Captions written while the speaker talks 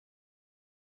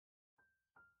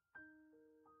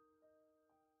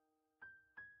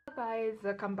guys,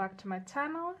 welcome back to my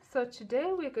channel. So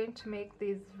today we're going to make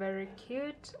this very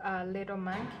cute little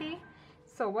monkey.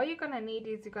 So what you're gonna need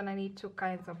is you're gonna need two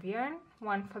kinds of yarn,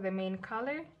 one for the main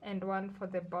color and one for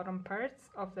the bottom parts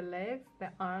of the legs, the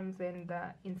arms and the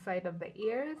inside of the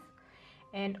ears.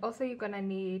 And also you're gonna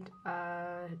need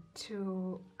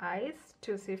two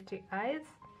safety eyes,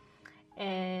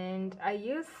 and I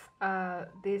use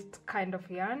this kind of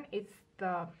yarn. It's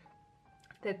the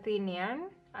thin yarn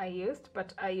I used,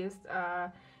 but I used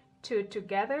two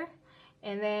together,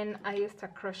 and then I used a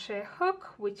crochet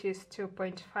hook which is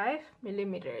 2.5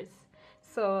 millimeters.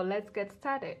 So let's get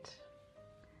started.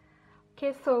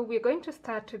 Okay, so we're going to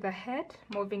start with the head,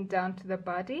 moving down to the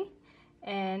body,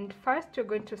 and first we're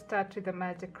going to start with the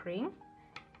magic ring,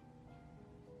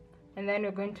 and then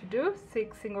we're going to do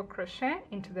 6 single crochet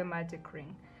into the magic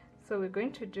ring. So we're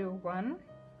going to do 1,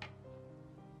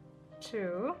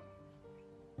 2,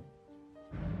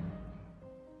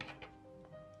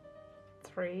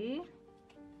 3,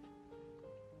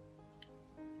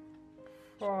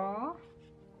 4,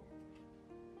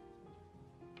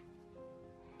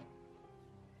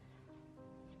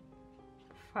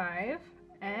 5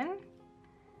 and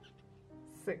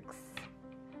 6.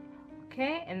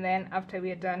 Okay, and then after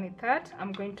we are done with that,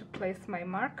 I'm going to place my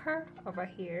marker over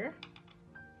here.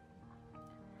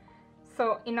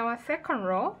 So in our second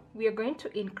row, we are going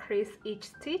to increase each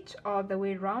stitch all the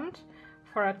way around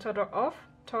for a total of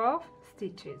 12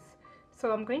 stitches.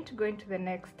 So I'm going to go into the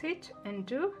next stitch and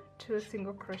do 2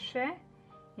 single crochet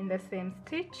in the same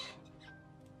stitch,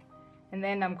 and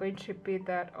then I'm going to repeat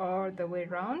that all the way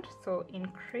around. So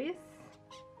increase,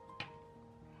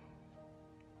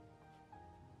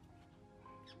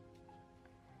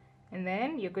 and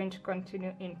then you're going to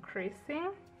continue increasing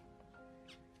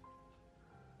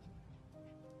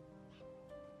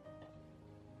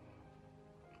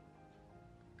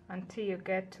until you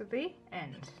get to the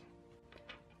end.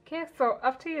 Okay, so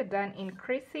after you're done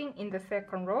increasing in the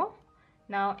second row,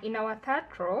 now in our third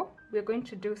row we're going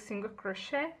to do single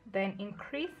crochet, then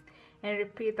increase and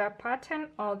repeat that pattern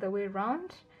all the way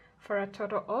around for a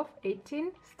total of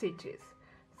 18 stitches.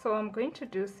 So I'm going to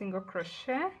do single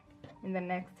crochet in the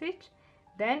next stitch,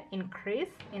 then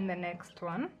increase in the next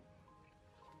one,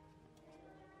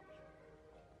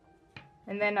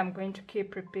 and then I'm going to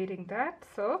keep repeating that.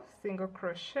 So single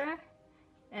crochet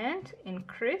and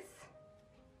increase,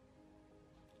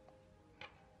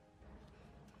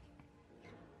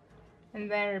 and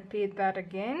then repeat that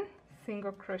again,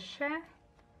 single crochet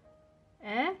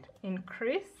and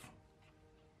increase.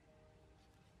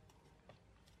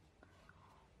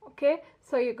 Okay,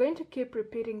 so you're going to keep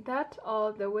repeating that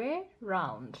all the way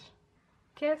round.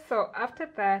 Okay, so after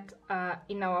that,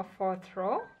 in our fourth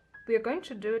row we are going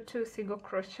to do 2 single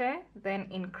crochet, then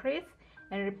increase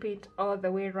and repeat all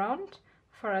the way around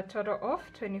for a total of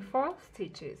 24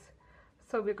 stitches.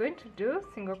 So we're going to do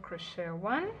single crochet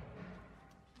 1,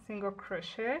 single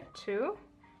crochet 2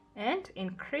 and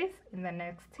increase in the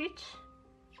next stitch,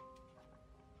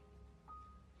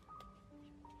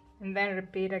 and then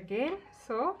repeat again.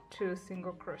 So 2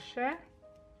 single crochet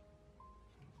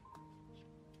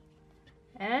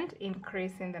and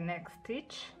increase in the next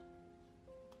stitch,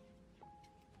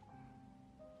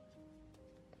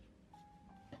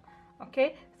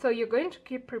 okay, so you're going to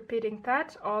keep repeating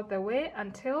that all the way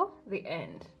until the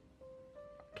end.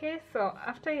 Okay, so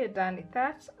after you're done with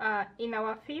that, in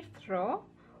our fifth row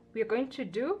we're going to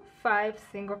do 5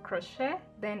 single crochet,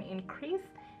 then increase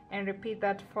and repeat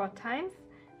that 4 times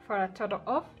for a total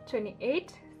of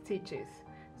 28 stitches.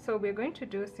 So we're going to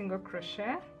do single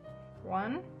crochet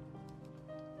 1,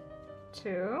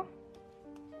 2,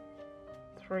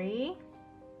 3,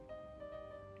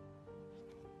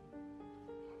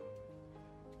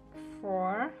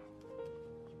 4,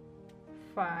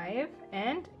 5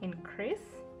 and increase,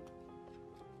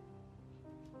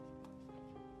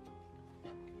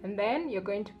 and then you're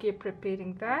going to keep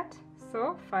repeating that.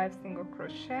 So 5 single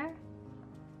crochet,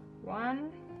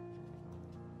 1,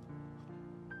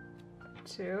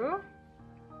 2,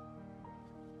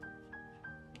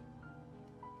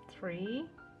 3,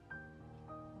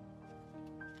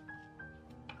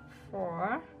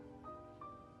 4,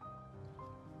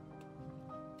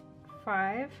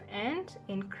 5 and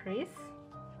increase.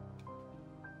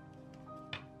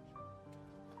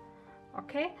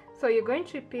 Okay, so you're going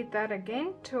to repeat that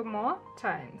again 2 more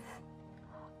times.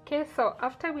 Okay, so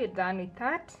after we're done with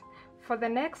that, for the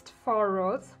next 4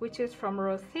 rows, which is from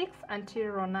row 6 until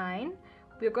row 9,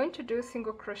 we're going to do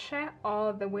single crochet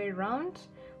all the way around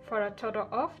for a total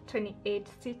of 28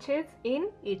 stitches in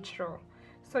each row.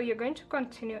 So you're going to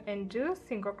continue and do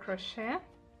single crochet,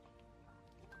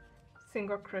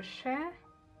 single crochet,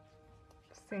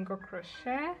 single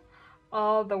crochet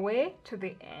all the way to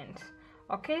the end.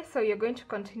 Okay, so you're going to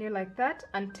continue like that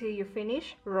until you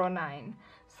finish row 9.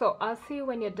 So I'll see you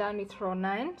when you're done with row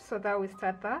 9, so that we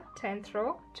start the 10th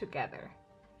row together.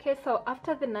 Okay, so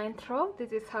after the 9th row,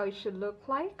 this is how it should look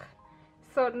like.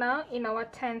 So now in our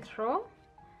 10th row,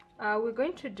 we're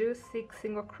going to do 6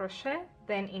 single crochet,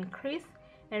 then increase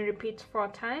and repeat 4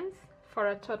 times for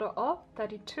a total of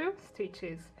 32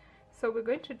 stitches. So we're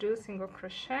going to do single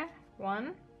crochet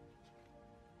 1,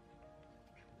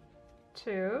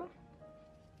 2,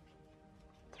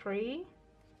 3,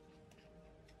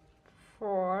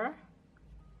 4,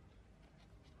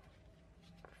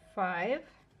 5,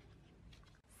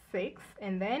 6,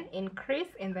 and then increase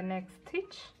in the next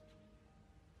stitch,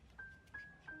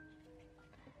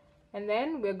 and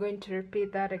then we're going to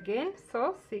repeat that again.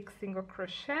 So 6 single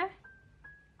crochet,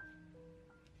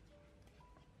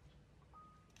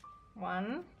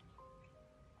 1,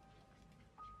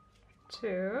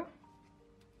 2,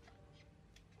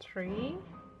 3,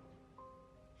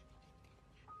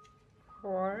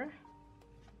 4,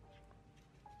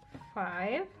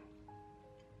 5,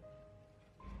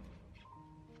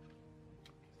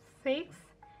 6,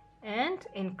 and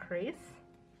increase.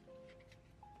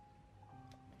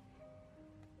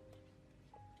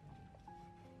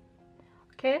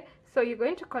 Okay, so you're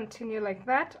going to continue like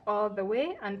that all the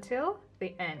way until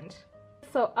the end.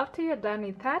 So after you're done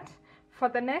with that, for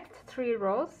the next 3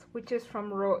 rows, which is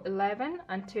from row 11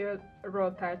 until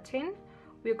row 13,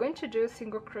 we're going to do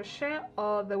single crochet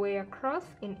all the way across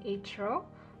in each row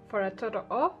for a total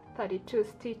of 32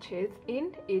 stitches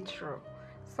in each row.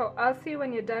 So I'll see you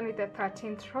when you're done with the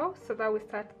 13th row, so that we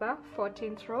start the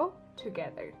 14th row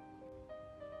together.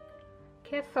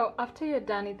 Okay, so after you're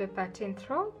done with the 13th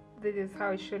row, this is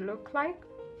how it should look like.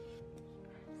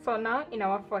 So now in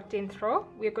our 14th row,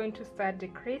 we're going to start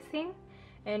decreasing,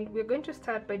 and we're going to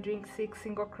start by doing 6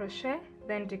 single crochet,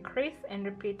 then decrease and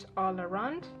repeat all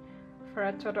around for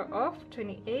a total of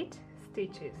 28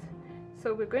 stitches.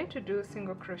 So we're going to do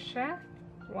single crochet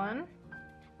 1,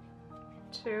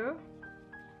 2,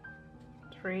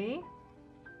 3,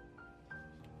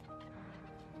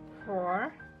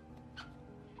 4,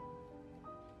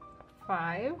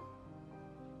 5,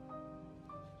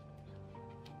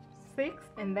 6,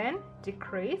 and then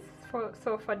decrease.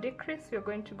 So for decrease, we're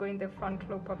going to go in the front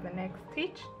loop of the next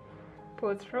stitch,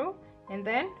 pull through, and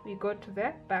then we go to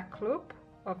the back loop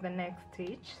of the next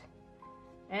stitch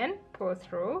and pull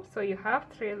through. So you have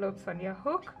 3 loops on your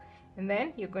hook, and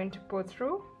then you're going to pull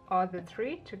through all the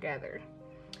 3 together.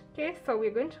 Okay, so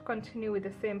we're going to continue with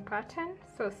the same pattern.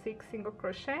 So 6 single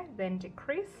crochet, then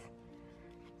decrease.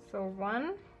 So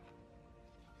 1,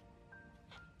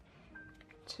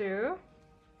 2,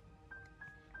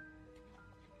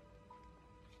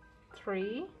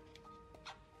 3,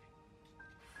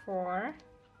 4,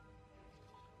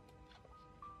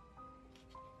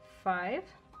 5,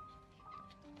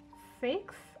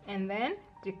 6, and then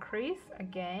decrease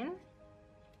again.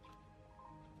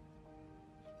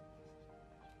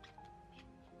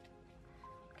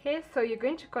 Okay, so you're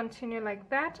going to continue like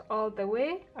that all the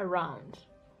way around.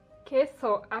 Okay,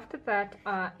 so after that,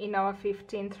 in our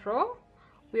 15th row,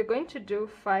 we're going to do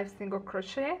 5 single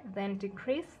crochet, then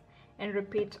decrease and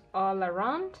repeat all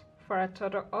around for a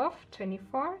total of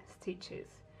 24 stitches.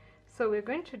 So we're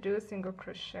going to do single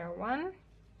crochet 1,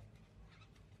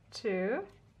 2,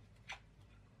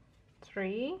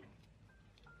 3,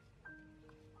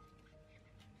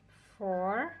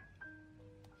 4,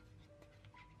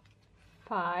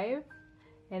 5,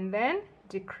 and then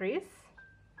decrease.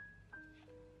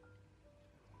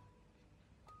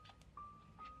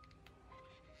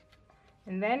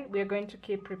 And then we're going to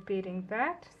keep repeating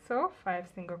that. So 5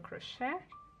 single crochet,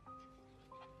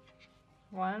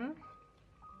 1,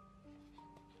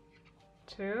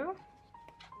 2,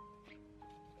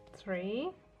 3,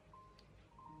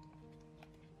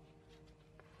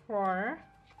 4,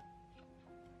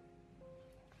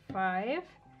 5,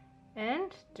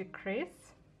 and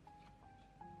decrease.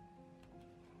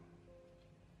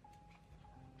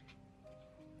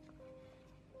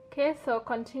 Okay, so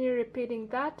continue repeating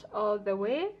that all the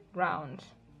way round.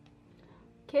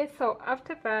 Okay, so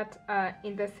after that,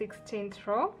 in the 16th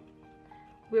row,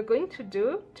 we're going to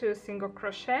do 2 single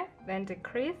crochet, then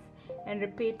decrease and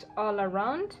repeat all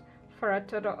around for a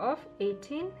total of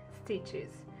 18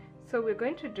 stitches. So we're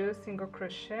going to do single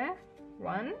crochet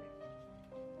 1,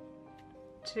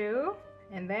 2,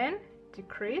 and then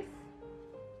decrease.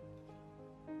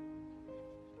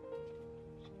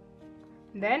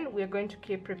 Then we're going to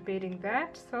keep repeating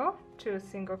that. So 2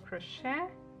 single crochet,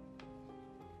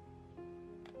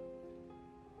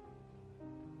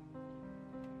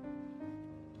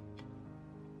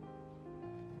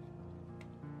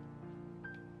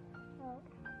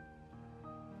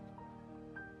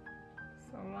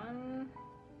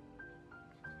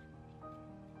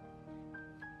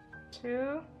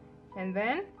 2, and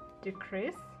then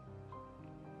decrease.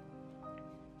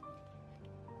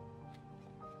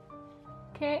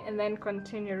 Okay, and then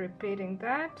continue repeating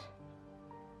that.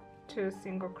 2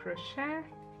 single crochet,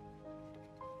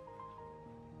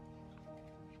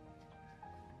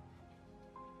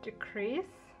 decrease,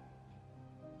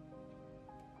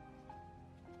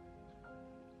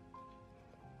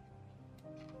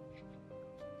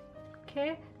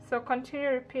 okay, so continue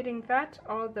repeating that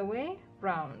all the way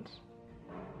round.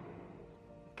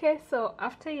 Okay, so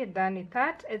after you're done with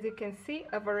that, as you can see,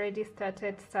 I've already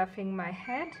started stuffing my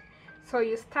head. So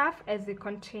you stuff as you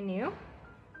continue.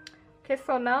 Okay,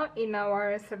 so now in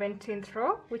our 17th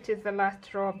row, which is the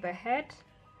last row of the head,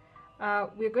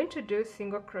 we're going to do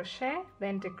single crochet,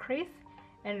 then decrease,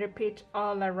 and repeat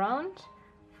all around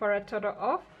for a total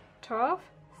of 12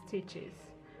 stitches.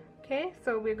 Okay,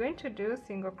 so we're going to do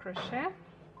single crochet,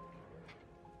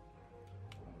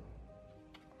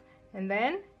 and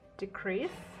then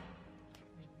decrease,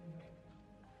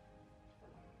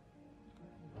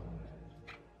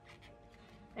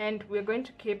 and we're going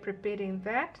to keep repeating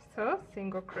that. So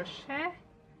single crochet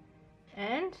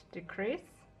and decrease,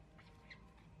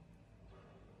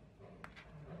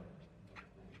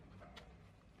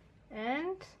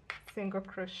 and single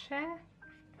crochet,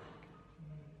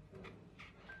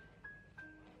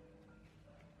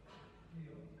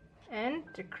 and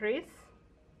decrease,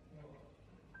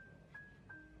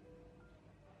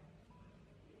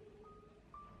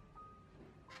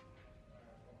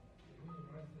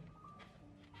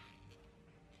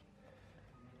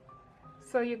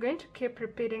 so you're going to keep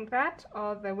repeating that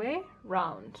all the way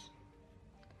round.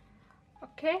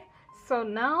 Okay, so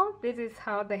now this is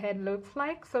how the head looks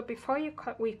like. So before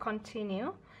we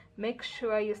continue, make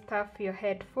sure you stuff your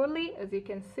head fully. As you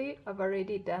can see, I've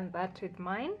already done that with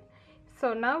mine.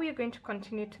 So now we're going to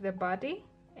continue to the body,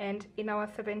 and in our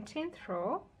 17th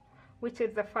row, which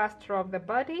is the first row of the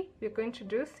body, we're going to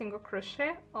do single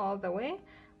crochet all the way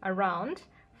around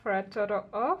for a total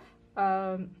of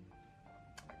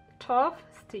 12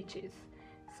 stitches.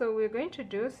 So we're going to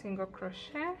do single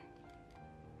crochet,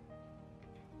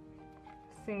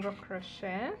 single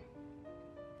crochet,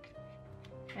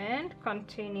 and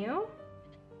continue.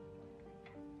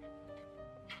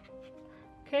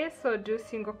 Okay, so do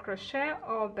single crochet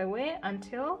all the way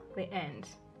until the end.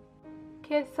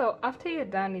 Okay, so after you're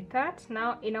done with that,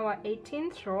 now in our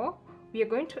 18th row, we are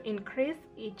going to increase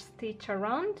each stitch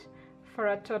around for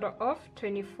a total of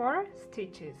 24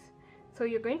 stitches. So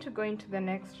you're going to go into the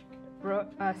next row,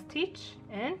 stitch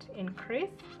and increase,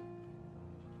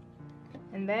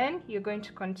 and then you're going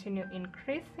to continue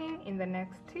increasing in the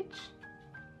next stitch,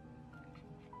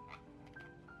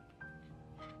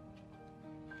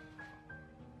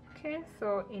 okay,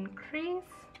 so increase,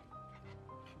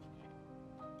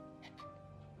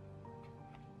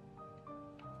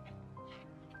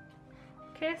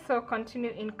 okay, so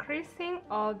continue increasing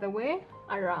all the way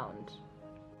around.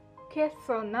 Okay,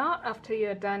 so now after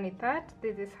you're done with that,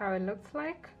 this is how it looks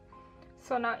like.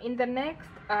 So now in the next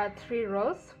 3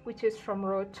 rows, which is from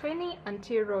row 20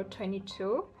 until row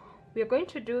 22, we are going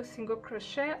to do single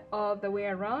crochet all the way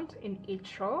around in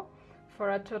each row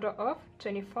for a total of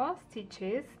 24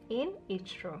 stitches in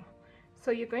each row.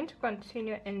 So you're going to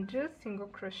continue and do single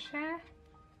crochet,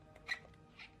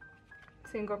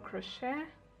 single crochet,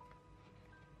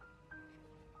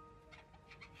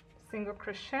 single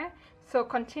crochet. So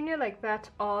continue like that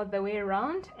all the way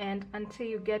around and until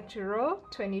you get to row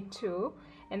 22,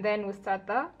 and then we'll start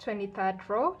the 23rd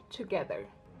row together.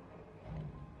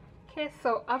 Okay,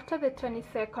 so after the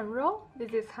 22nd row,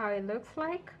 this is how it looks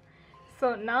like.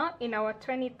 So now in our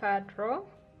 23rd row,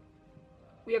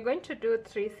 we are going to do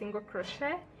 3 single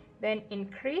crochet, then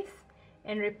increase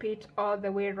and repeat all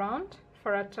the way around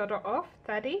for a total of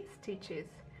 30 stitches.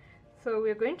 So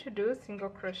we're going to do single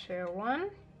crochet 1,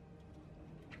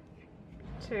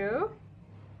 2,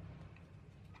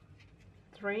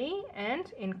 3,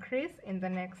 and increase in the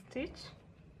next stitch,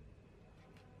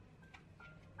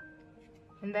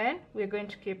 and then we're going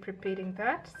to keep repeating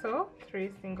that. So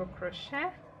 3 single crochet,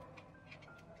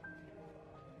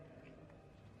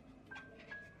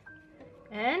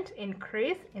 and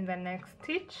increase in the next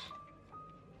stitch.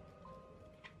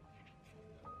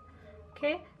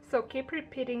 Okay, so keep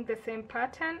repeating the same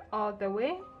pattern all the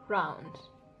way round.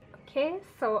 Okay,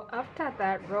 so after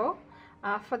that row,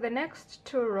 for the next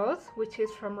 2 rows, which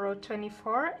is from row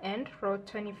 24 and row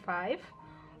 25,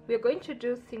 we're going to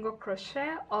do single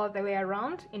crochet all the way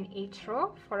around in each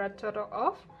row for a total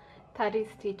of 30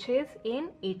 stitches in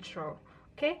each row.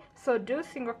 Okay, so do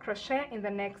single crochet in the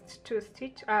next 2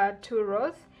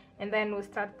 rows, and then we'll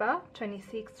start the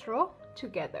 26th row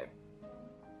together.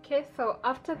 Okay, so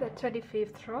after the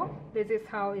 25th row, this is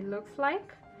how it looks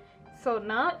like. So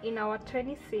now in our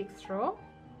 26th row,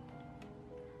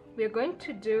 we're going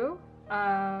to do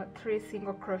 3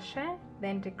 single crochet,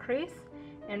 then decrease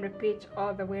and repeat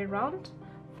all the way around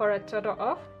for a total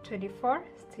of 24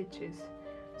 stitches.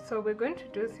 So we're going to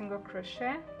do single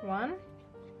crochet 1,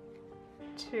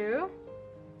 2,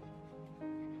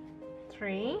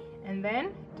 3, and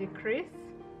then decrease,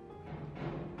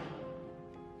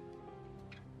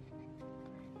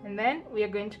 and then we are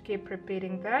going to keep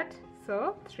repeating that.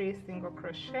 So 3 single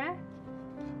crochet,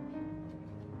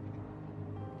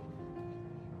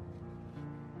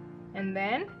 and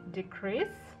then decrease,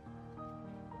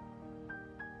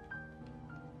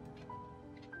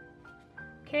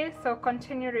 okay, so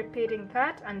continue repeating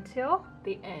that until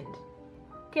the end.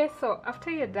 Okay, so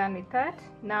after you're done with that,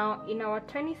 now in our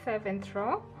 27th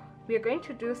row, we are going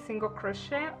to do single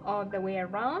crochet all the way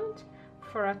around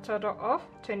for a total of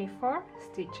 24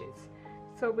 stitches.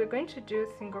 So we're going to do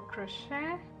single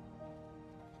crochet,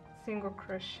 single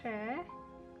crochet,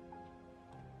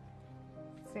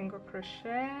 single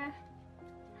crochet.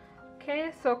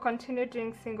 Okay, so continue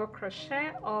doing single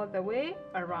crochet all the way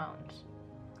around.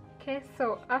 Okay,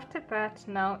 so after that,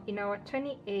 now in our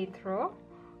 28th row,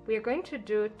 we are going to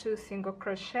do 2 single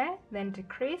crochet, then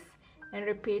decrease and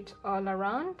repeat all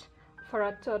around for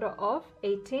a total of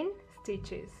 18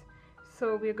 stitches.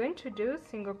 So we're going to do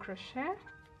single crochet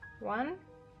 1,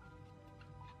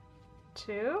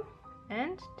 2,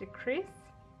 and decrease,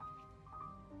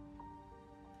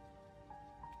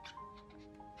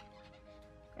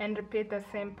 and repeat the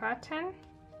same pattern,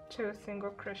 2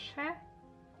 single crochet,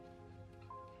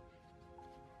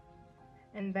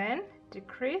 and then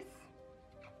decrease.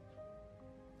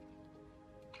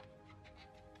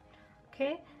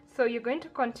 Okay, so you're going to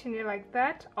continue like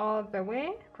that all the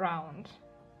way round.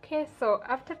 Okay, so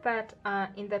after that,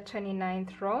 in the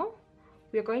 29th row,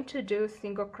 we're going to do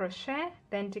single crochet,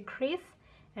 then decrease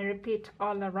and repeat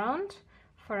all around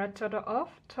for a total of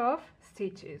 12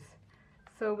 stitches.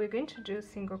 So we're going to do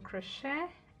single crochet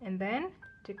and then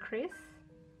decrease,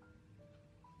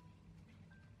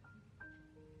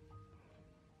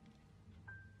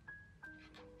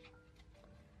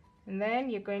 and then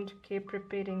you're going to keep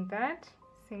repeating that,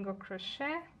 single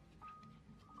crochet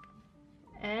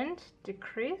and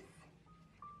decrease,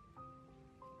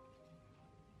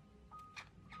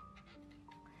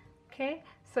 okay,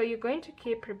 so you're going to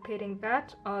keep repeating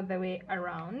that all the way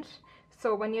around.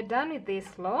 So when you're done with this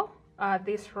row,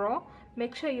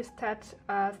 make sure you start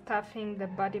stuffing the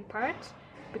body part,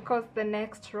 because the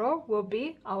next row will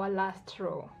be our last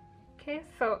row. Okay,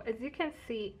 so as you can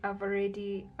see, I've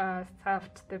already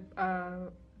stuffed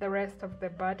the rest of the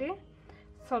body.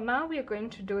 So now we are going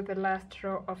to do the last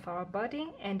row of our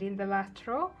body, and in the last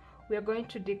row we are going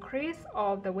to decrease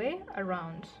all the way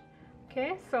around.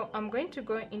 Okay, so I'm going to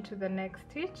go into the next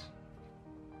stitch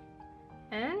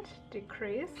and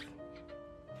decrease,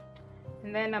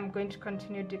 and then I'm going to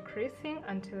continue decreasing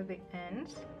until the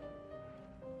end.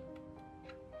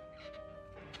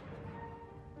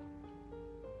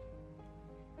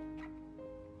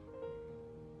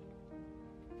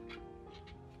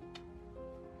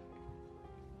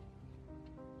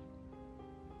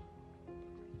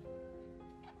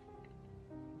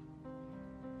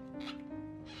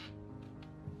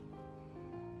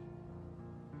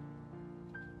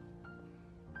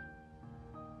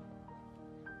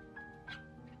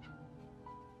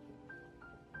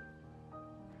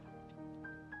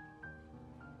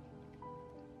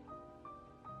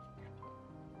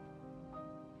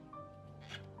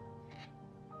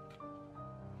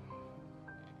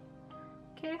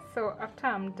 Okay, so after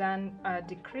I'm done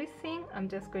decreasing, I'm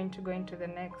just going to go into the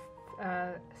next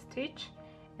stitch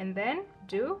and then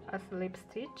do a slip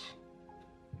stitch.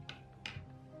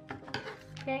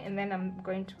 Okay, and then I'm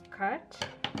going to cut.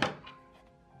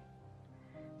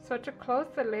 So to close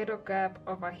the little gap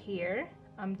over here,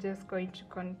 I'm just going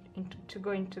to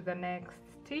go into the next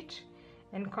stitch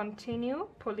and continue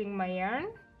pulling my yarn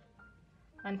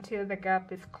until the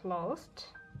gap is closed.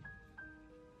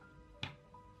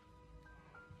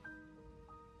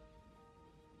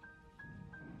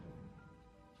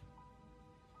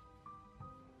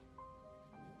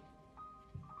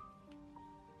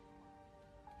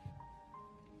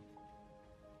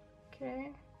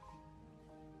 Okay.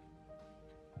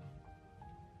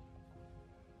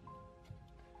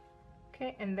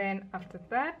 Okay, and then after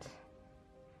that,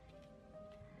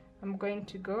 I'm going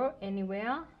to go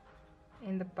anywhere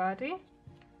in the body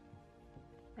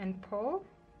and pull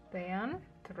the yarn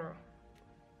through.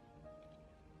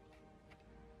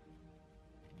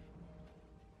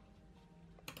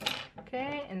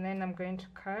 Okay, and then I'm going to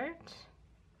cut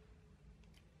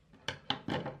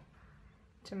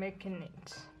to make it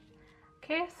neat.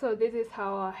 Okay, so this is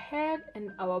how our head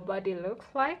and our body looks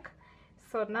like.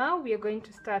 So now we are going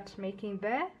to start making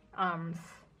the arms.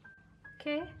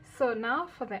 Okay, so now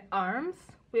for the arms,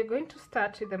 we're going to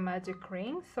start with the magic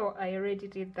ring. So I already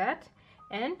did that,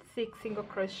 and 6 single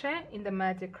crochet in the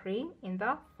magic ring in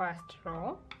the first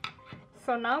row.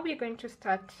 So now we're going to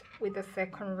start with the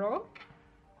second row,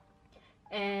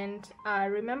 and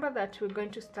remember that we're going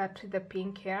to start with the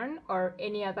pink yarn or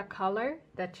any other color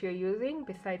that you're using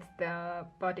besides the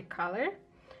body color.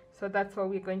 So that's what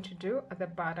we're going to do at the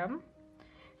bottom.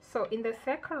 So in the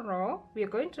second row, we're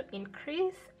going to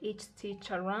increase each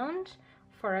stitch around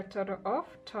for a total of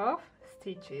 12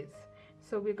 stitches.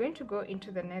 So we're going to go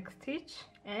into the next stitch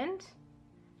and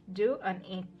do an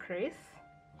increase.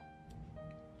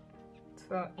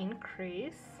 So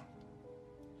increase,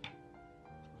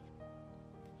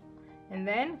 and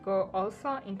then go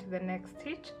also into the next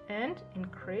stitch and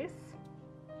increase.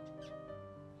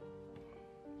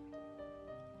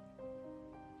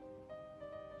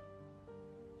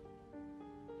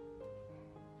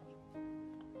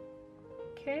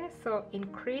 Okay, so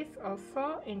increase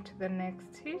also into the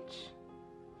next stitch.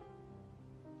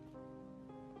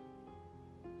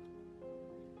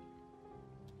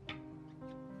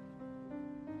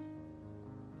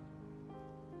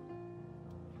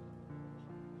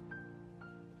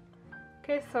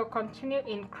 Okay, so continue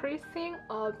increasing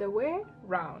all the way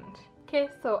round. Okay,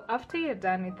 so after you're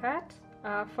done with that,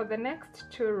 for the next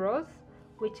 2 rows,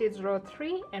 which is row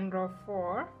 3 and row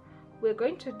 4, we're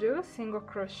going to do single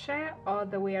crochet all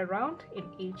the way around in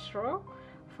each row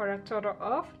for a total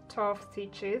of 12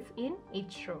 stitches in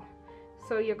each row.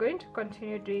 So you're going to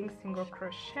continue doing single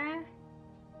crochet,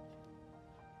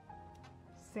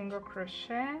 single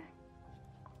crochet,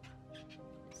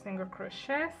 single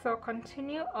crochet. So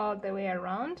continue all the way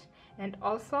around and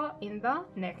also in the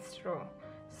next row.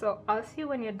 So I'll see you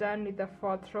when you're done with the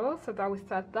 4th row, so that we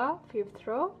start the 5th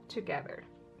row together.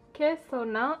 Okay, so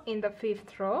now in the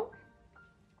 5th row,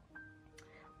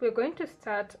 we're going to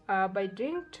start by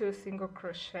doing 2 single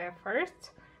crochet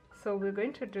first. So we're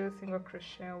going to do single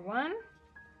crochet 1,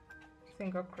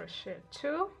 single crochet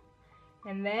 2,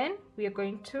 and then we are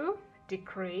going to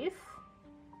decrease.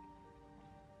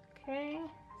 Okay,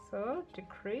 so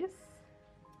decrease,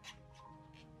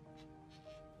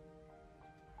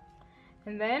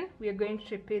 and then we are going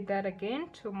to repeat that again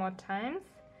 2 more times.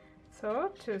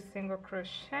 So 2 single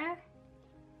crochet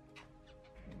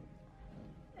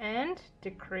and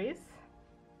decrease,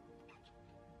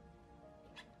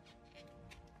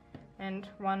 and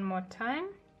 1 more time,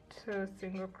 2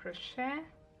 single crochet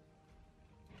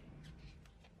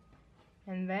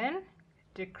and then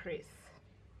decrease.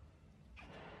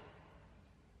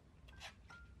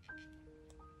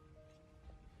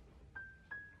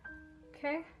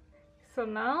 Okay, so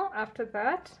now after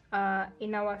that,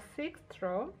 in our 6th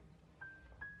row,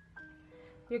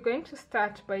 we're going to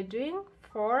start by doing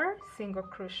 4 single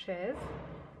crochets.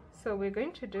 So we're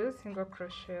going to do single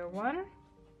crochet 1,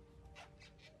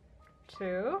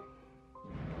 2,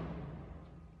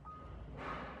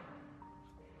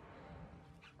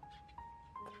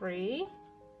 3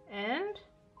 and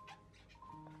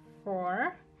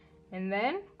 4, and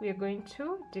then we're going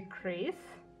to decrease.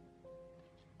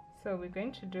 So we're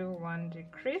going to do 1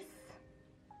 decrease.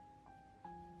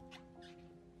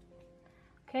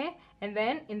 Okay, and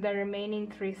then in the remaining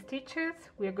 3 stitches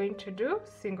we're going to do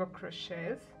single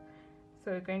crochets.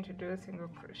 So we're going to do a single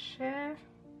crochet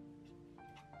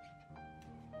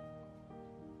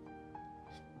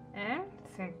and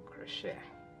single crochet.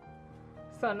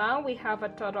 So now we have a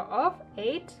total of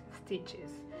 8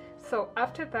 stitches. So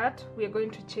after that we're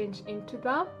going to change into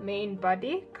the main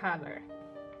body color.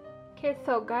 Okay,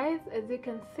 so guys, as you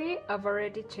can see, I've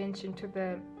already changed into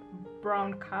the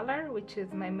brown color, which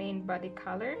is my main body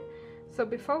color. So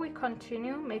before we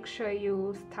continue, make sure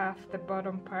you stuff the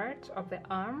bottom part of the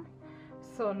arm.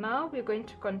 So now we're going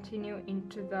to continue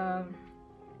into the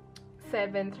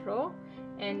 7th row,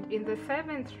 and in the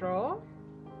 7th row,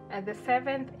 at the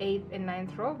 7th, 8th and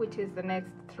 9th row, which is the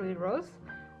next 3 rows,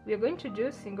 we're going to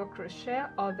do single crochet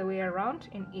all the way around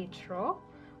in each row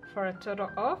for a total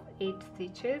of 8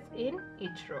 stitches in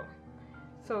each row.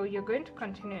 So you're going to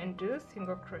continue and do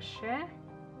single crochet,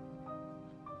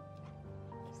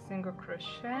 single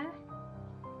crochet,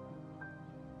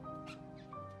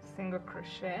 single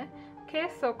crochet. Okay,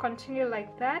 so continue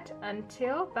like that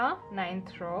until the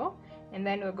 9th row, and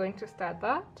then we're going to start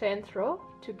the 10th row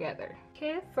together.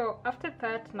 Okay, so after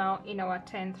that, now in our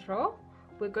 10th row,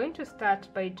 we're going to start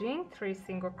by doing 3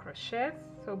 single crochets.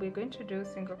 So we're going to do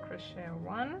single crochet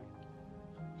 1,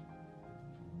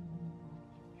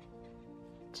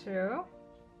 2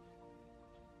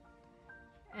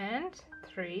 and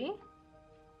 3,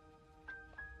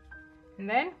 and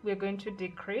then we're going to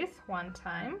decrease 1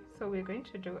 time. So we're going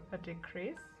to do a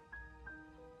decrease,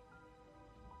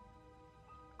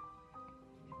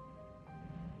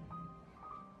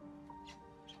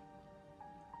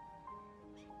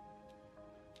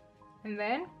 and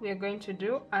then we're going to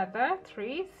do other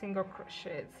 3 single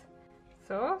crochets.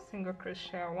 So single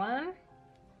crochet 1,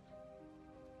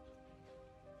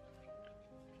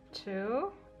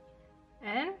 2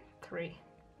 and 3.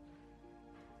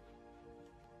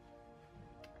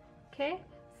 Okay,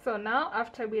 so now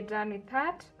after we're done with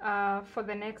that, for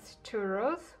the next 2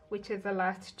 rows, which is the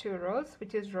last 2 rows,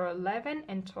 which is row 11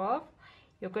 and 12,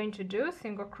 you're going to do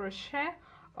single crochet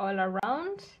all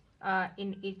around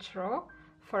in each row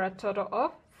for a total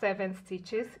of 7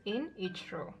 stitches in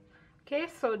each row. Okay,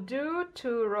 so do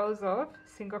 2 rows of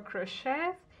single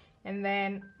crochets, and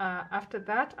then after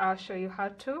that I'll show you how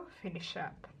to finish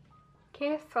up.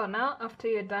 Okay, so now after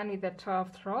you're done with the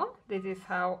 12th row, this is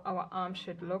how our arm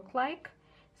should look like.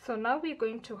 So now we're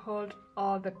going to hold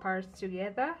all the parts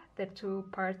together, the 2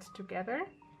 parts together,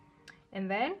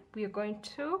 and then we're going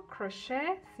to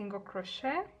crochet, single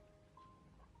crochet.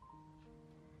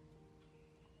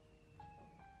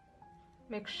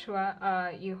 Make sure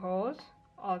you hold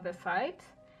all the sides.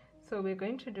 So we're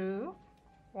going to do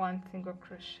 1 single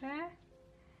crochet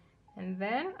and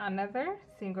then another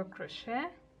single crochet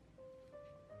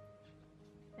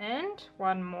and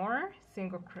 1 more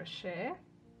single crochet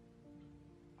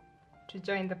to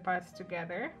join the parts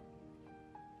together.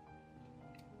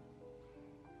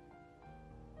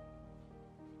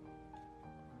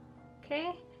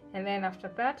 Okay, and then after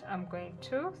that I'm going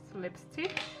to slip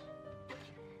stitch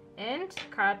and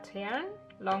cut yarn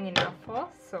long enough for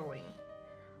sewing.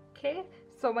 Okay,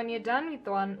 so when you're done with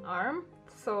one arm,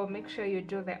 so make sure you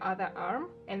do the other arm,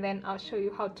 and then I'll show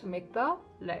you how to make the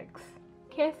legs.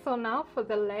 Okay, so now for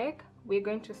the leg, we're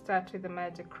going to start with the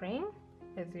magic ring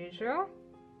as usual,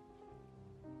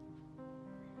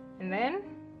 and then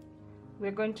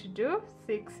we're going to do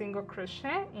 6 single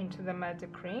crochet into the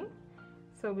magic ring.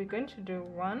 So we're going to do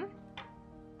 1,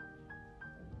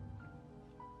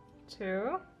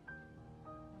 2,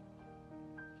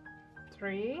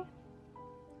 3,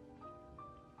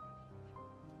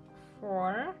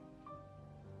 4,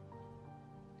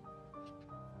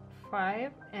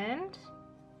 5 and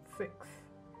 6.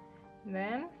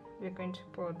 Then we're going to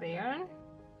pull the yarn.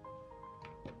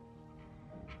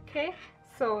 Okay,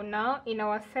 so now in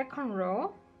our second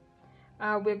row,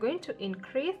 we're going to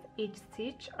increase each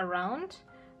stitch around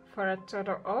for a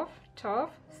total of 12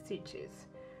 stitches.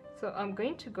 So I'm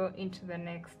going to go into the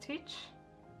next stitch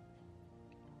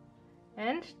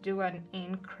and do an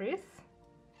increase.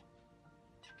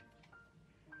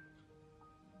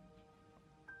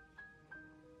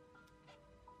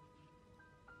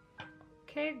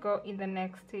 Okay, go in the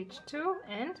next stitch too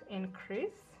and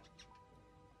increase.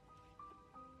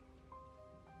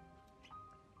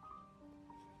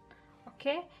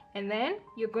 Okay, and then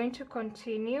you're going to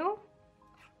continue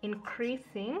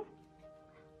increasing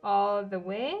all the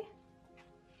way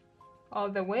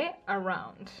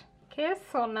around. Okay,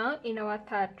 so now in our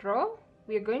third row,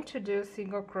 we're going to do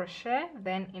single crochet,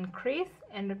 then increase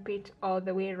and repeat all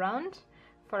the way around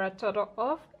for a total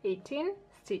of 18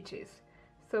 stitches.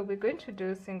 So we're going to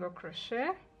do single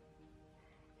crochet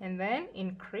and then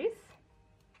increase,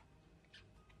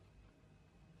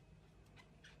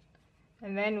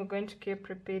 and then we're going to keep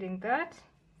repeating that,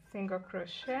 single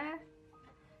crochet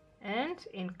and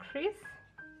increase,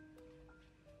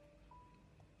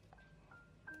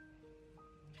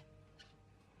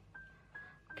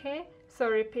 okay, so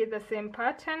repeat the same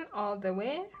pattern all the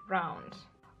way round.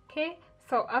 Okay,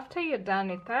 so after you're done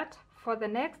with that, for the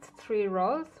next 3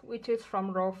 rows, which is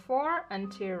from row 4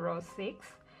 until row 6,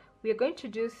 we're going to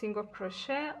do single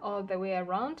crochet all the way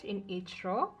around in each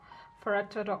row for a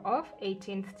total of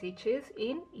 18 stitches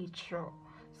in each row.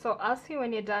 So I'll see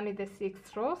when you're done with the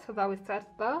 6th row, so that we start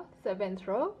the 7th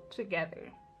row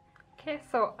together. Okay,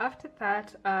 so after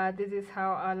that, this is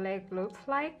how our leg looks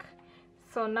like.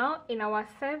 So now in our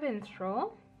 7th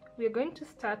row, we're going to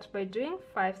start by doing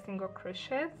 5 single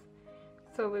crochets.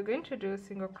 So we're going to do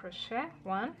single crochet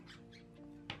 1,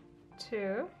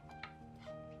 2,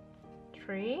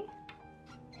 3,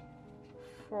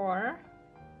 4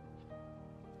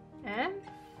 and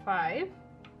 5,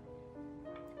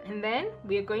 and then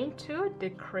we're going to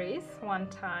decrease 1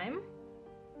 time,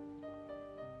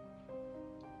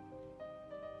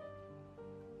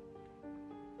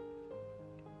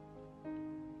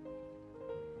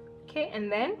 Okay,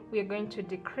 and then we're going to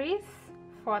decrease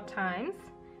 4 times.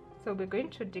 So we're going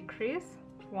to decrease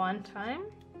 1 time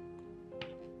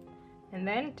and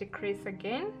then decrease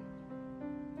again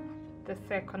the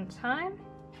second time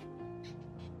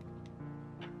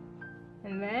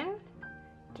and then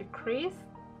decrease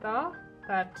the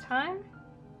third time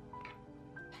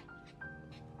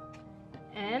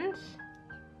and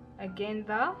again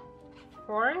the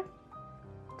fourth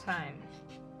time.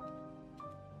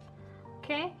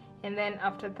 Okay, and then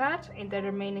after that, in the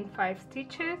remaining 5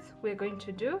 stitches, we're going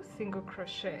to do single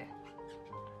crochet.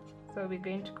 So we're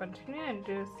going to continue and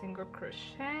do single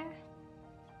crochet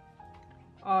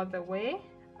all the way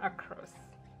across.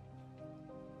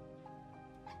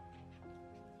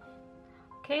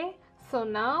 Okay, so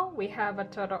now we have a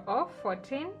total of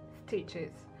 14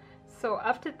 stitches. So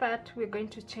after that, we're going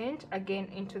to change again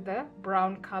into the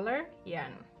brown color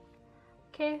yarn.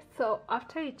 Okay, so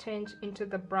after you change into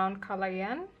the brown color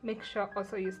yarn, make sure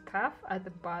also you scarf at the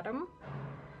bottom.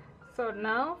 So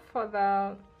now for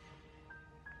the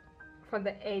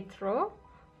 8th row,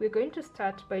 we're going to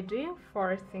start by doing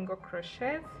 4 single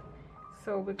crochets.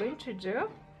 So we're going to do,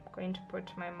 I'm going to put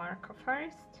my marker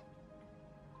first.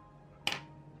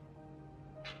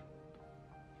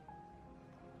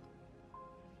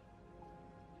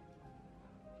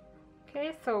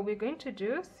 Okay, so we're going to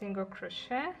do single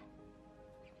crochet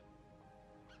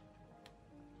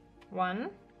 1,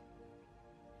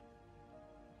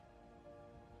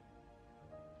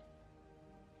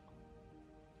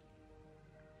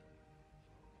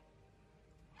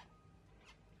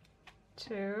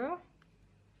 2,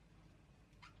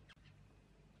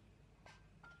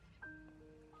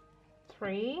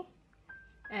 3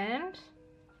 and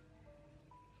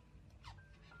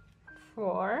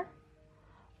 4.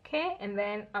 Okay, and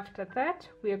then after that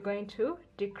we are going to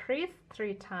decrease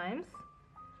 3 times.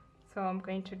 So I'm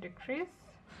going to decrease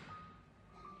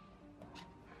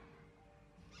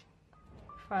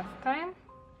first time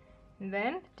and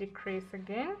then decrease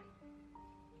again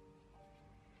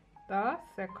the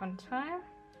second time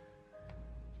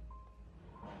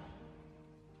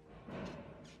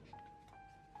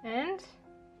and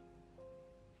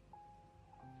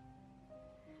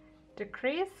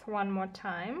decrease one more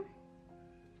time.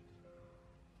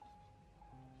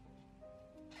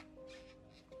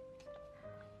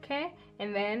 Okay,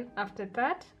 and then after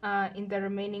that, in the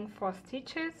remaining 4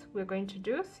 stitches, we're going to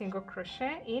do single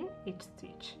crochet in each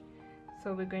stitch.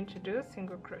 So we're going to do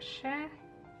single crochet,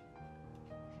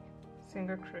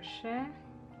 single crochet,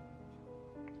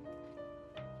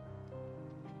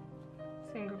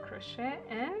 single crochet,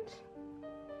 and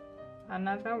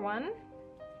another one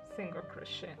single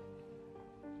crochet.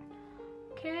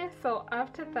 Okay, so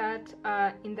after that,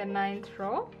 in the 9th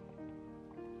row,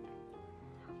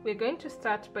 we're going to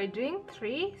start by doing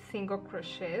 3 single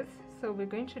crochets. So we're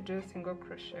going to do single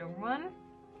crochet 1,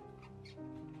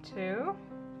 2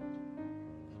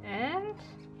 and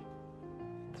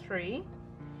 3,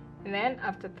 and then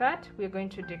after that we're going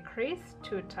to decrease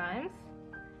 2 times.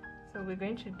 So we're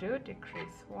going to do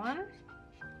decrease 1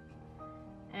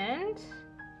 and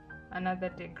another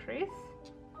decrease,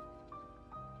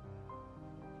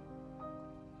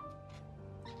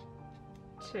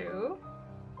 2,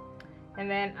 and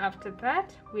then after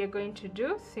that we are going to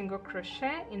do single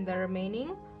crochet in the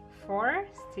remaining 4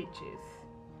 stitches.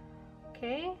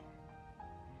 Okay,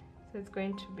 so it's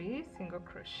going to be single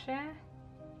crochet,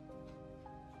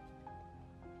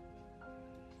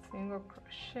 single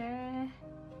crochet,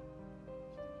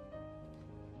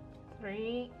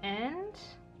 3 and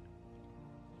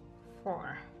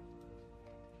 4.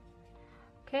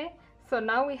 Okay, so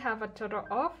now we have a total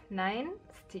of 9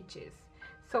 stitches.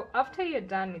 So after you're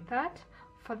done with that,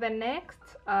 for the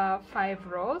next 5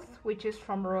 rows, which is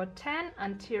from row 10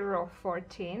 until row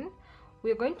 14,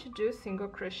 we're going to do single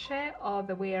crochet all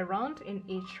the way around in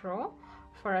each row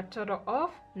for a total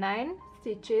of 9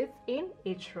 stitches in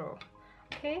each row.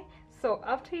 Okay, so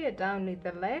after you're done with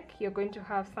the leg, you're going to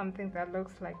have something that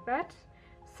looks like that.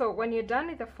 So when you're done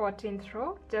with the 14th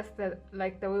row, just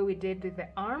like the way we did with the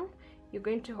arm, you're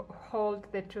going to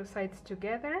hold the 2 sides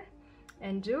together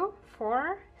and do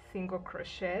 4 single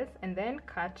crochets and then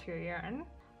cut your yarn.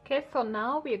 Okay, so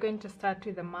now we are going to start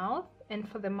with the mouth, and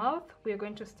for the mouth we are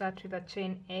going to start with a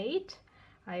chain 8.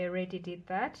 I already did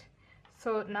that.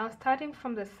 So now starting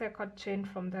from the second chain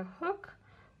from the hook,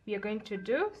 we are going to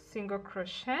do single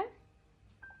crochet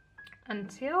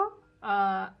until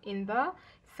in the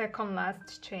second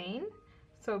last chain.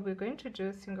 So we're going to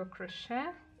do single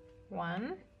crochet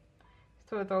 1,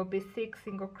 so there will be 6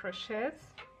 single crochets,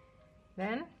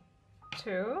 then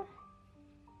 2,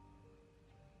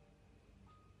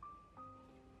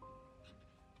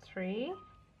 3,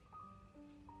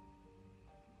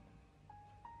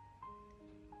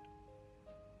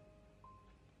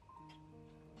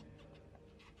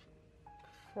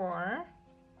 4,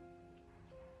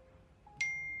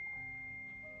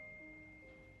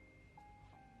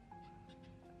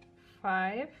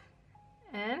 5,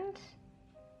 and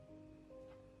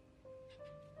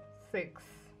 6.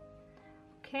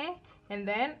 Okay, and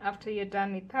then after you're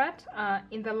done with that,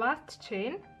 in the last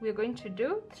chain we're going to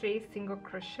do 3 single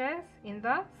crochets in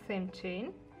the same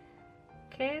chain.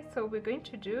 Okay, so we're going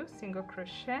to do single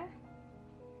crochet,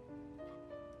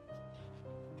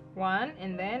 1,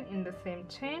 and then in the same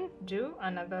chain do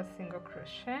another single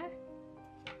crochet,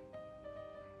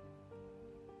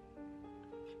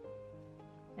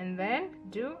 and then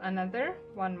do another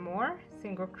 1 more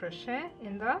single crochet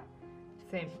in the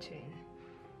same chain.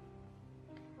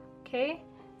 Okay,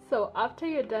 so after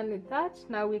you're done with that,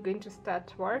 now we're going to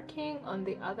start working on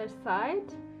the other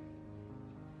side.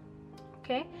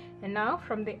 Okay, and now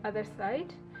from the other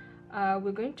side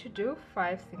we're going to do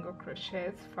 5 single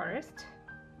crochets first.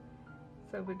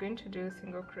 So we're going to do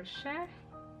single crochet,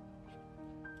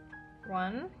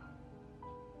 1,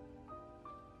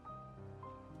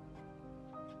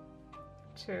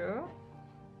 2,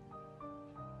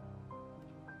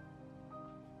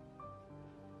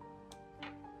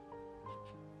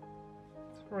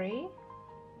 3,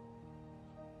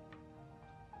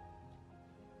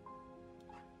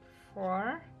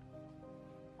 4,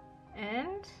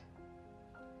 and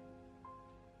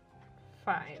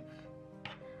 5.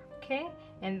 Okay,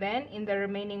 and then in the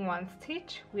remaining 1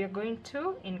 stitch we are going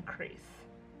to increase.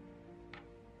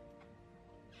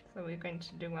 So we're going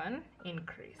to do an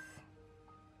increase.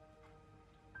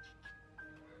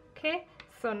 Okay,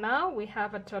 so now we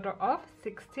have a total of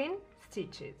 16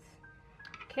 stitches.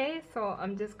 Okay, so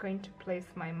I'm just going to place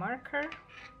my marker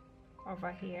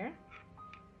over here.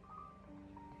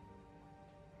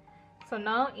 So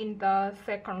now in the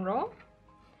second row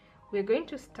we're going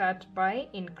to start by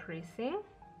increasing.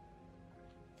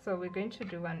 So we're going to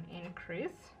do an increase,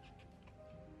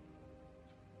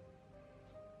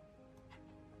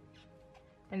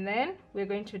 and then we're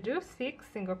going to do 6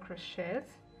 single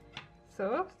crochets.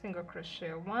 So single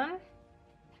crochet, 1,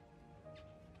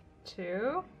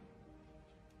 2,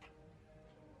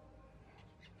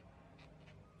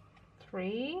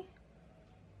 3,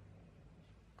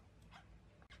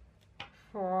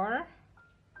 4,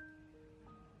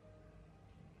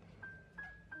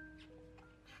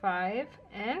 5,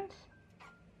 and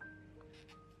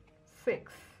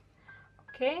 6.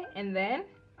 Okay, and then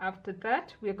after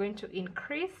that we're going to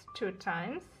increase 2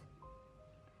 times.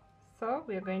 So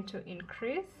we're going to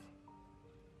increase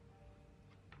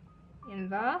in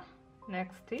the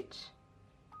next stitch.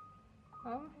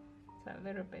 Oh, it's a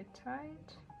little bit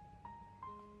tight.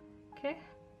 Okay,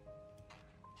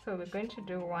 so we're going to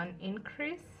do 1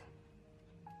 increase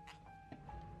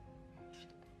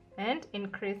and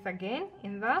increase again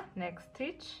in the next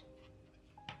stitch.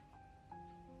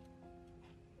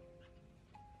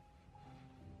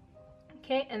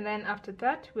 Okay, and then after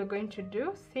that we're going to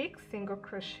do 6 single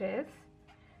crochets.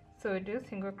 So we do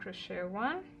single crochet,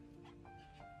 1,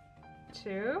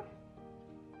 2,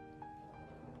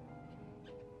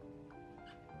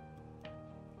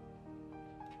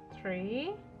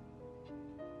 3,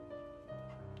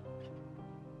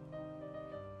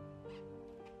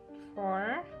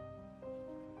 4,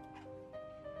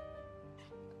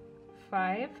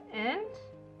 5, and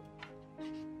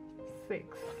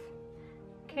 6.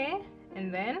 Okay,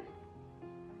 and then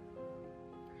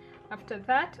after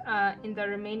that in the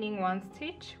remaining 1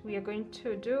 stitch we are going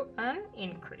to do an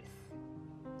increase.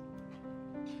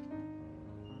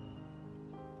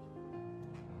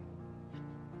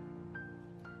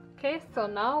 Okay, so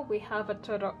now we have a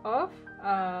total of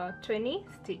 20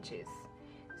 stitches.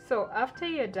 So after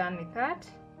you're done with that,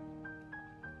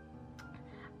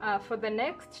 for the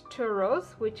next 2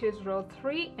 rows, which is row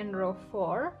 3 and row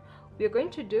 4, we're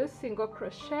going to do single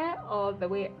crochet all the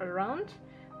way around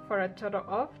for a total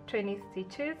of 20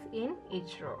 stitches in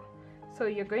each row. So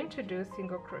you're going to do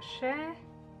single crochet,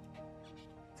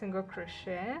 single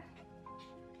crochet,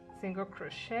 single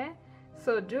crochet.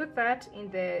 So do that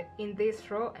in this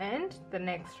row and the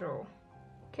next row.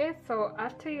 Okay, so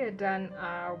after you're done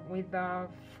with the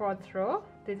 4th row,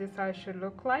 this is how it should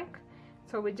look like.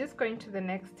 So we're just going to the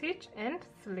next stitch and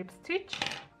slip stitch,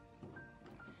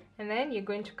 and then you're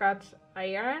going to cut a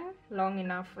yarn long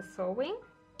enough for sewing,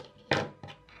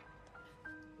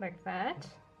 like that.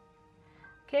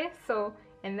 Okay, so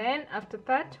and then after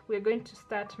that we're going to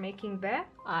start making the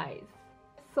eyes.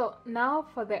 So now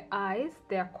for the eyes,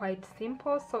 they are quite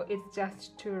simple, so it's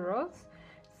just 2 rows.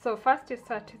 So first you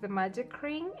start with the magic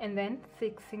ring and then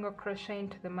 6 single crochet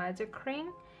into the magic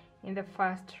ring in the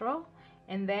first row,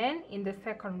 and then in the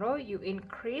second row you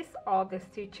increase all the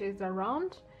stitches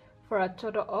around for a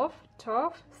total of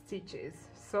 12 stitches.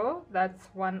 So that's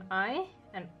one eye,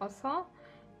 and also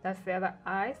that's the other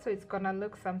eye, so it's gonna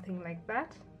look something like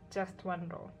that, just one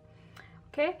row.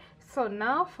 Okay, so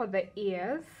now for the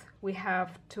ears we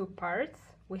have two parts.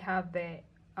 We have the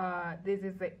this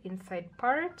is the inside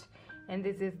part and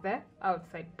this is the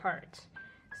outside part.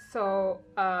 So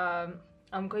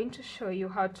I'm going to show you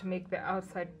how to make the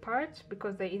outside part,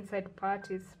 because the inside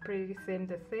part is pretty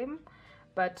the same,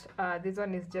 but this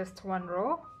one is just one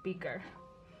row bigger.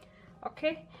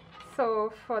 Okay,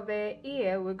 so for the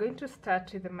ear we're going to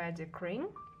start with the magic ring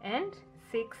and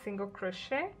 6 single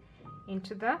crochet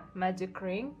into the magic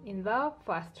ring in the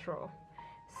first row.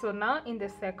 So now in the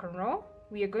second row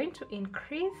we are going to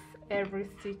increase every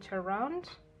stitch around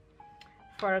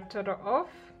for a total of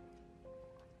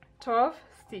 12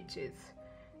 stitches.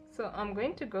 So I'm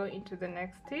going to go into the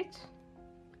next stitch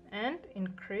and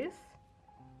increase,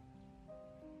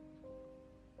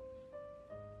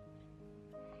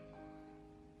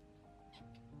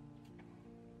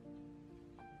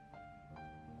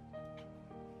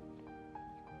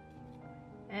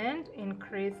 and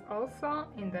increase also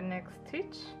in the next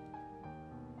stitch,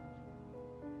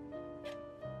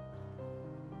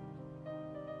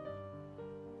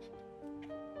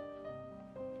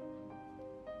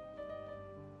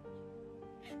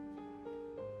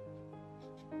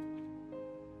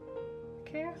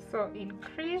 okay, so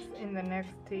increase in the next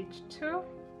stitch too.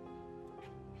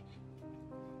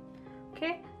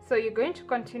 Okay, so you're going to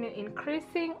continue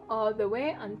increasing all the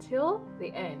way until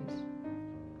the end.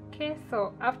 Okay,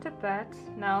 so after that,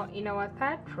 now in our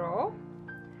third row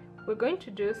we're going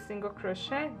to do single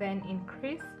crochet, then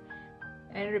increase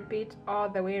and repeat all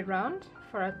the way around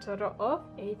for a total of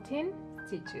 18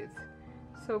 stitches.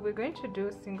 So we're going to do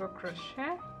single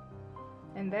crochet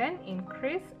and then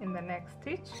increase in the next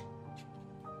stitch,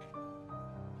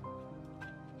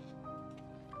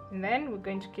 and then we're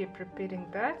going to keep repeating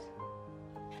that,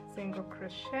 single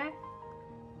crochet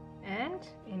and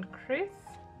increase,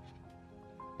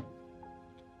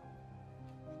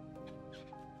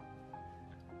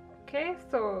 okay,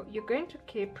 so you're going to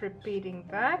keep repeating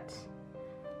that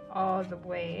all the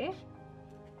way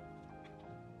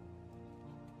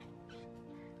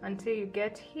until you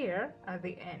get here at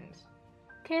the end.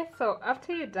 Okay, so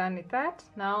after you're done with that,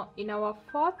 now in our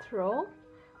fourth row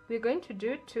we're going to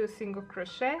do 2 single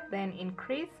crochet, then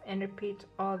increase and repeat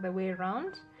all the way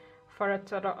around for a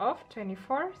total of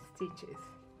 24 stitches.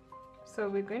 So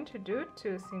we're going to do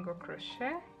 2 single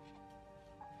crochet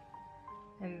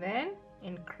and then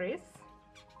increase,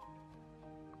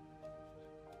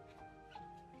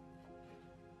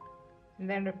 and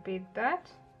then repeat that,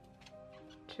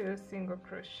 2 single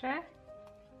crochet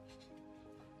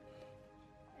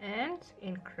and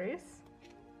increase.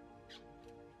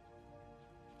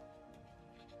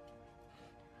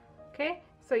 Okay,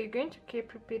 so you're going to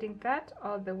keep repeating that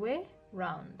all the way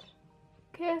round.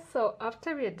 Okay, so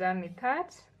after we're done with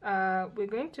that, we're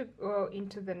going to go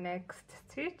into the next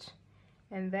stitch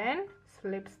and then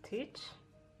slip stitch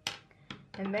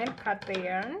and then cut the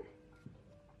yarn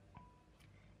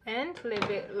and leave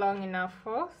it long enough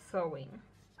for sewing.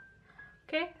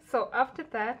 Okay, so after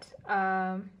that,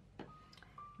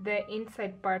 the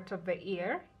inside part of the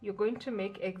ear you're going to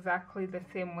make exactly the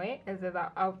same way as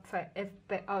the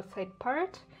outside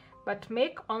part, but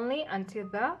make only until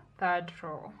the third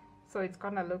row, so it's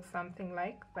gonna look something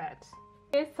like that.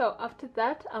 Okay, so after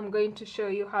that I'm going to show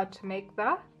you how to make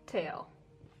the tail.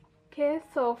 Okay,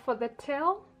 so for the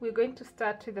tail we're going to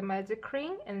start with the magic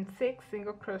ring and 6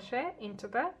 single crochet into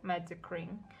the magic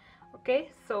ring.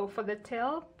 Okay, so for the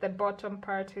tail the bottom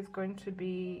part is going to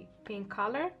be pink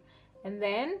color, and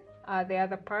then the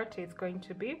other part is going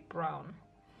to be brown.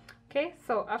 Okay,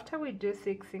 so after we do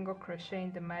 6 single crochet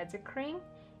in the magic ring,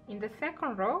 in the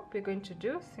second row we're going to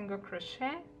do single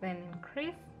crochet, then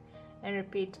increase and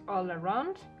repeat all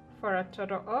around for a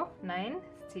total of 9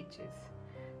 stitches.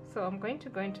 So I'm going to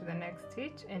go into the next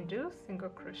stitch and do single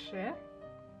crochet,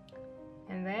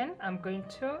 and then I'm going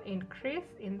to increase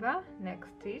in the next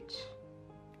stitch,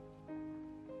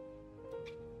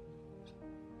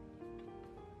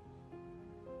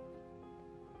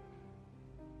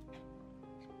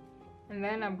 and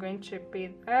then I'm going to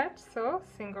repeat that, so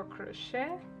single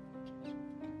crochet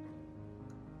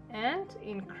and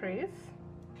increase,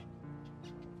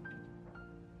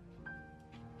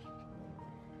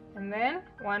 and then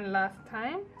one last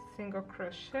time single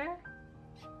crochet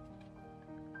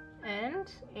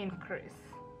and increase.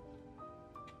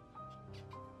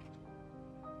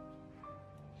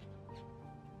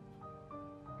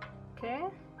 Okay.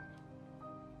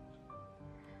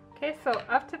 Okay, so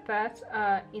after that,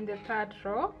 in the third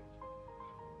row,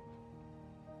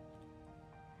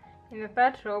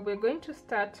 we're going to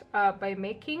start by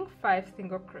making 5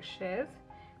 single crochets.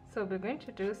 So we're going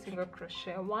to do single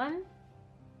crochet 1,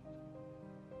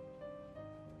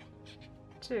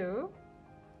 2,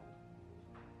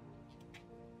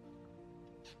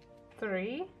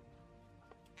 3,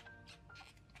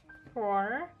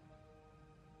 4,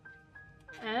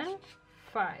 and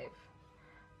 5.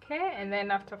 Okay, and then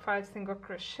after 5 single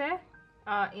crochet,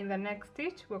 in the next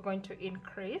stitch we're going to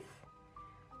increase.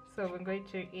 So we're going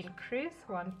to increase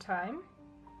 1 time,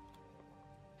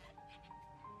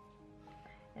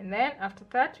 and then after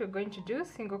that we're going to do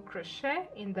single crochet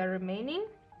in the remaining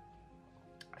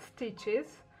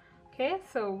stitches. Okay,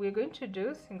 so we're going to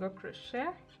do single crochet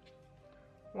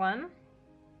 1,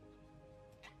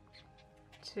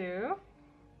 2,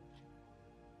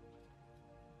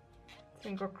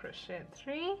 single crochet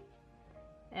 3,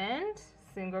 and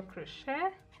single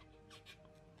crochet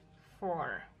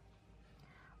 4.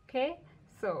 Okay,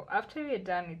 so after we're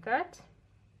done with that,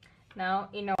 now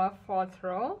in our 4th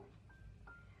row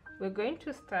we're going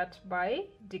to start by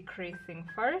decreasing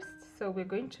first. So we're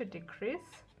going to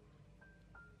decrease.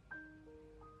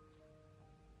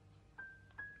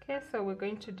 Okay, so we're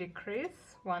going to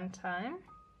decrease 1 time,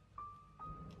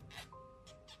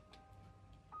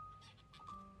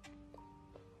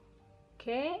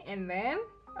 okay, and then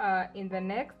in the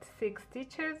next 6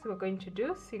 stitches we're going to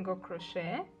do single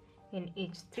crochet in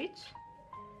each stitch.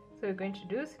 So we're going to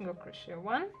do single crochet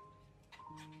 1,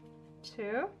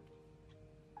 2,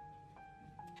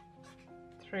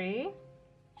 3,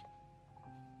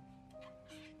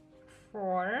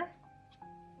 4,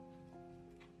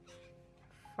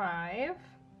 5,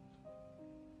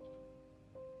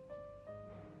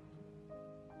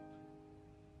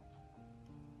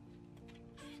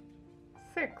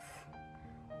 6.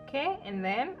 Okay, and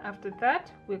then after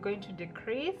that we're going to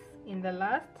decrease in the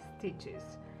last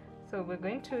stitches. So we're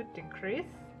going to decrease,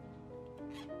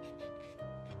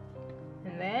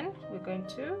 and then we're going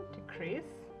to decrease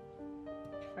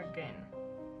again.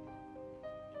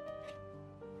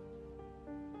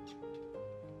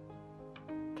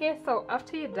 Okay, so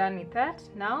after you're done with that,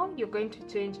 now you're going to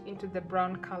change into the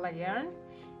brown color yarn,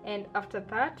 and after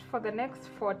that for the next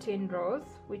 14 rows,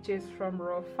 which is from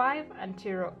row 5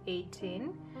 until row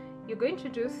 18, you're going to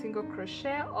do single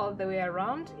crochet all the way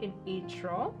around in each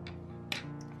row.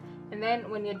 And then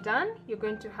when you're done, you're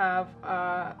going to have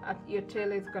your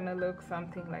tail is going to look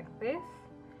something like this.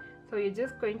 So you're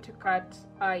just going to cut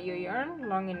your yarn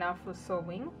long enough for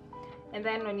sewing, and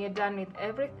then when you're done with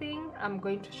everything, I'm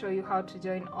going to show you how to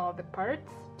join all the parts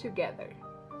together.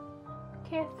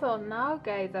 Okay, so now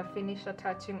guys, I finished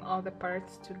attaching all the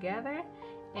parts together,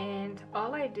 and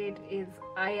all I did is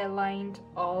I aligned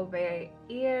all the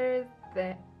ears,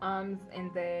 the arms,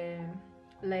 and the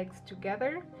legs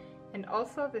together, and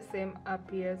also the same up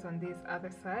ears on this other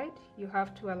side. You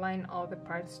have to align all the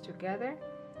parts together.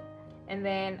 And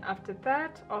then after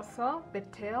that, also the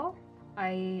tail,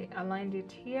 I aligned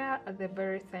it here at the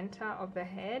very center of the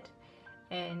head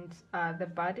and the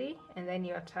body, and then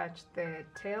you attach the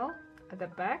tail at the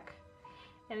back.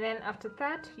 And then after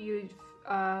that, you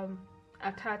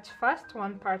attach first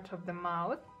one part of the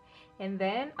mouth, and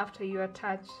then after you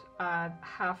attach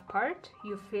half part,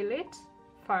 you fill it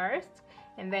first,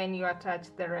 and then you attach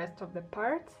the rest of the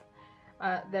parts,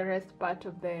 the rest part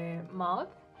of the mouth.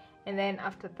 And then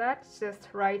after that, just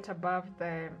right above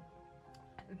the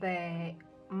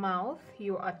mouth,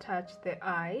 you attach the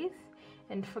eyes,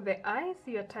 and for the eyes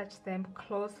you attach them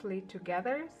closely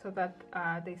together so that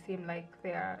they seem like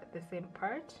they are the same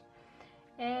part.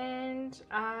 And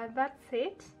that's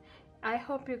it. I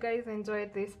hope you guys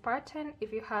enjoyed this pattern.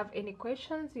 If you have any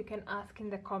questions, you can ask in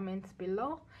the comments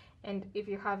below, and if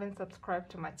you haven't subscribed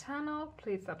to my channel,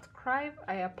 please subscribe.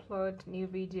 I upload new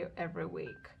video every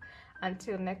week.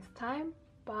 Until next time,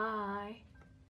 bye.